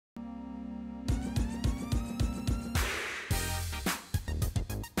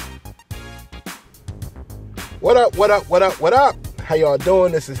What up, what up, what up, what up? How y'all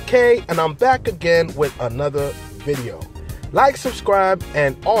doing? This is Kay, and I'm back again with another video. Like, subscribe,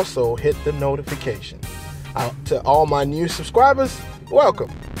 and also hit the notification. To all my new subscribers,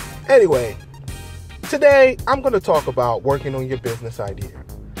 welcome. Anyway, today I'm going to talk about working on your business idea.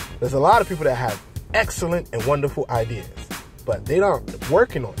 There's a lot of people that have excellent and wonderful ideas, but they're not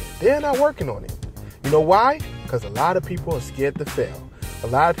working on it. They're not working on it. You know why? Because a lot of people are scared to fail. A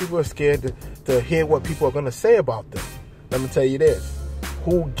lot of people are scared to hear what people are going to say about them. Let me tell you this.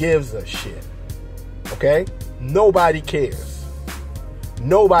 Who gives a shit? Okay? Nobody cares.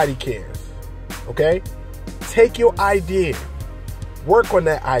 Nobody cares. Okay? Take your idea. Work on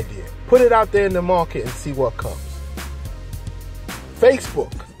that idea. Put it out there in the market and see what comes.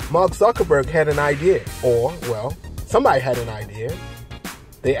 Facebook. Mark Zuckerberg had an idea. Or, well, somebody had an idea.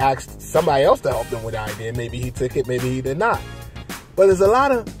 They asked somebody else to help them with the idea. Maybe he took it, maybe he did not. But there's a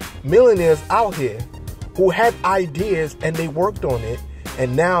lot of millionaires out here who had ideas and they worked on it,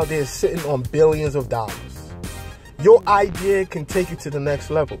 and now they're sitting on billions of dollars. Your idea can take you to the next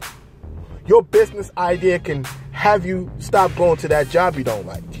level. Your business idea can have you stop going to that job you don't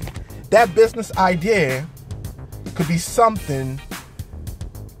like. That business idea could be something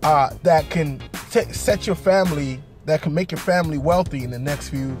that can set your family, that can make your family wealthy in the next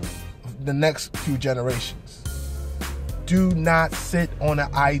few generations. Do not sit on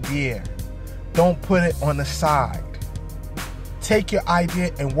an idea. Don't put it on the side. Take your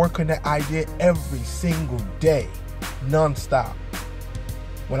idea and work on that idea every single day, non-stop.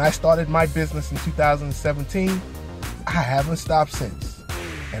 When I started my business in 2017, I haven't stopped since.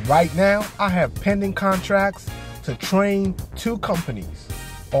 And right now, I have pending contracts to train 2 companies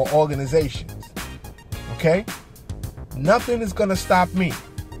or organizations. Okay? Nothing is going to stop me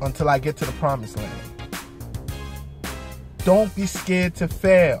until I get to the promised land. Don't be scared to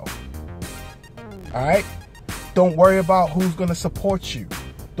fail. All right? Don't worry about who's going to support you.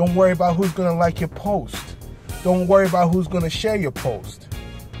 Don't worry about who's going to like your post. Don't worry about who's going to share your post.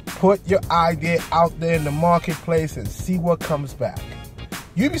 Put your idea out there in the marketplace and see what comes back.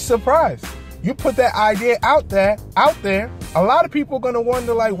 You'd be surprised. You put that idea out there, a lot of people are going to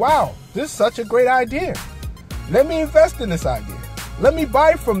wonder like, wow, this is such a great idea. Let me invest in this idea. Let me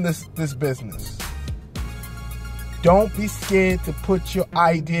buy from this business. Don't be scared to put your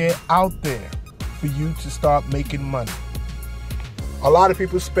idea out there for you to start making money. A lot of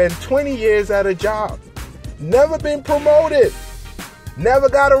people spend 20 years at a job, never been promoted, never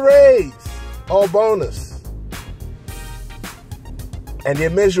got a raise or bonus, and they're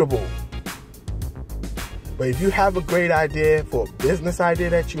miserable. But if you have a great idea for a business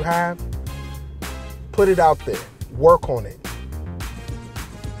idea that you have, put it out there, work on it.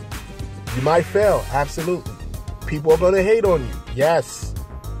 You might fail, absolutely. People are going to hate on you, yes.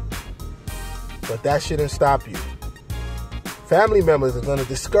 But that shouldn't stop you. Family members are going to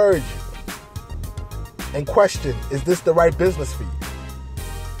discourage you and question, is this the right business for you?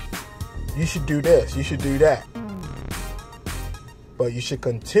 You should do this, you should do that. But you should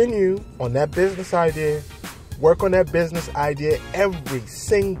continue on that business idea, work on that business idea every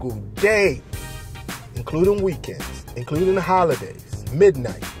single day, including weekends, including the holidays,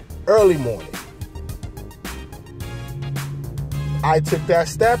 midnight, early morning. I took that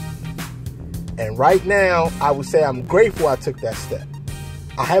step, and right now, I would say I'm grateful I took that step.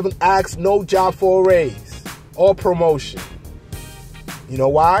 I haven't asked no job for a raise or promotion. You know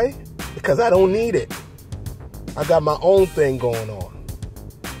why? Because I don't need it. I got my own thing going on.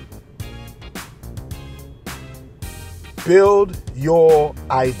 Build your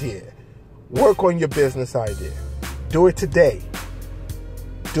idea. Work on your business idea. Do it today.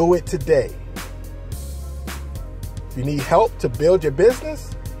 Do it today. If you need help to build your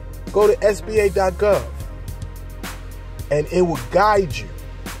business, go to sba.gov and it will guide you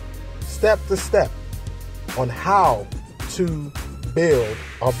step to step on how to build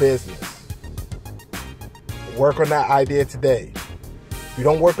a business. Work on that idea today. If you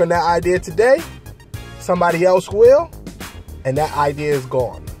don't work on that idea today, somebody else will, and that idea is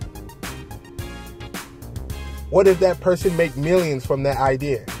gone. What if that person make millions from that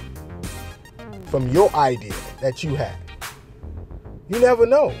idea? From your idea that you had? You never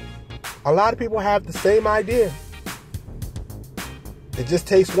know. A lot of people have the same idea. It just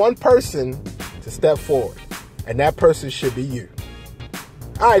takes one person to step forward, and that person should be you.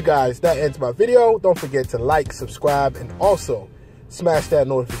 Alright guys, that ends my video. Don't forget to like, subscribe, and also smash that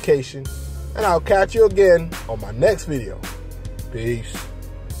notification. And I'll catch you again on my next video. Peace.